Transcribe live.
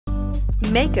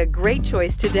Make a great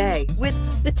choice today with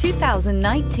the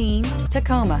 2019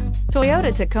 Tacoma.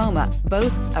 Toyota Tacoma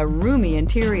boasts a roomy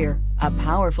interior, a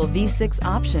powerful V6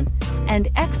 option, and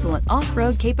excellent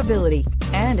off-road capability,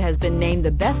 and has been named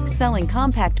the best-selling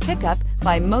compact pickup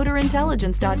by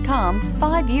MotorIntelligence.com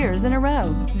 5 years in a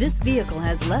row. This vehicle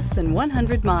has less than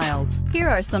 100 miles. Here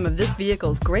are some of this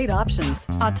vehicle's great options: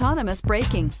 autonomous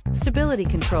braking, stability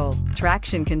control,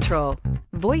 traction control,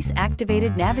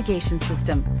 voice-activated navigation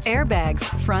system, airbags,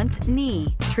 front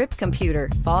knee, trip computer,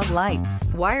 fog lights,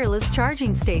 wireless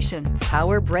charging station,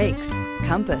 power brakes,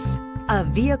 compass. A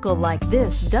vehicle like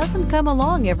this doesn't come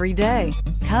along every day.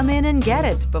 Come in and get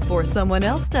it before someone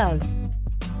else does.